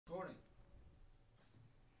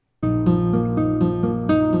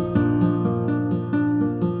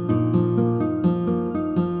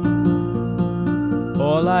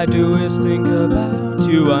I do is think about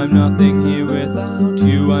you. I'm nothing here without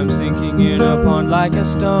you. I'm sinking in a pond like a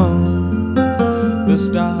stone. The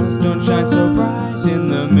stars don't shine so bright in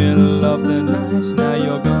the middle of the night. Now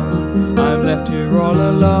you're gone, I'm left here all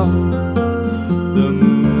alone. The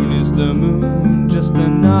moon is the moon, just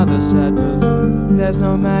another sad balloon. There's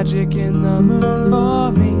no magic in the moon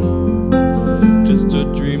for me, just a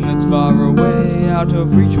dream that's far away, out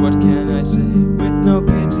of reach, what can I say? With no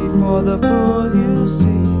pity for the fool you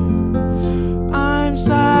see. I'm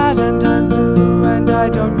sad and I'm blue and I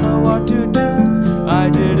don't know what to do. I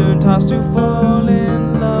didn't ask to fall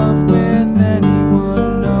in love with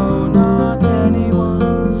anyone, no, not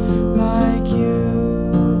anyone like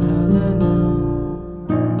you, Helena.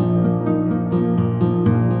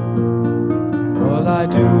 All I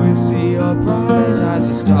do is see your bright eyes,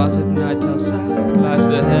 the stars at night are sad lies.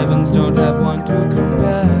 The heavens don't have one to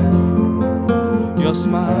compare. Your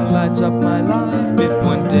smile lights up my life. If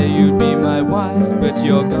one day you'd be my wife, but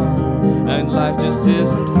you're gone and life just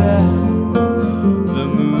isn't fair. The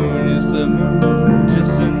moon is the moon,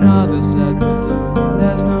 just another sad balloon.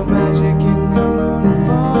 There's no magic in the moon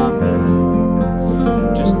for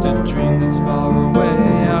me, just a dream that's far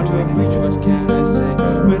away, out of reach, what can I say?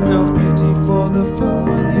 With no pity for the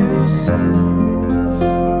fool you see.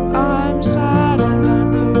 I'm sad and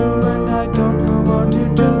I'm blue and I don't know what to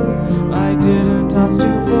do. I didn't ask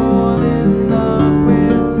to fall in love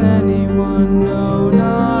with anyone, no,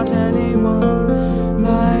 not anyone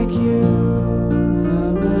like you,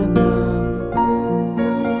 Helena.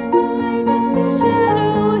 Why am I just a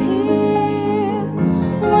shadow here?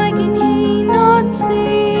 Why can he not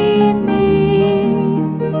see me?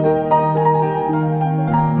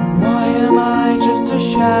 Why am I just a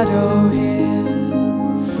shadow here?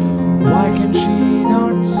 Why can she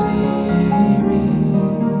not see me?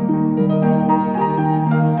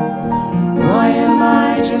 Why am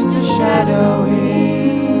I just a shadow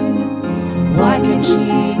here? Why can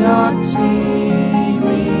she not see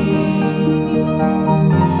me?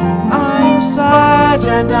 I'm sad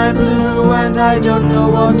and I'm blue and I don't know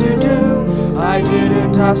what to do. I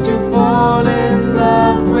didn't ask to fall in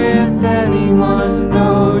love with anyone,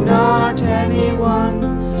 no, no.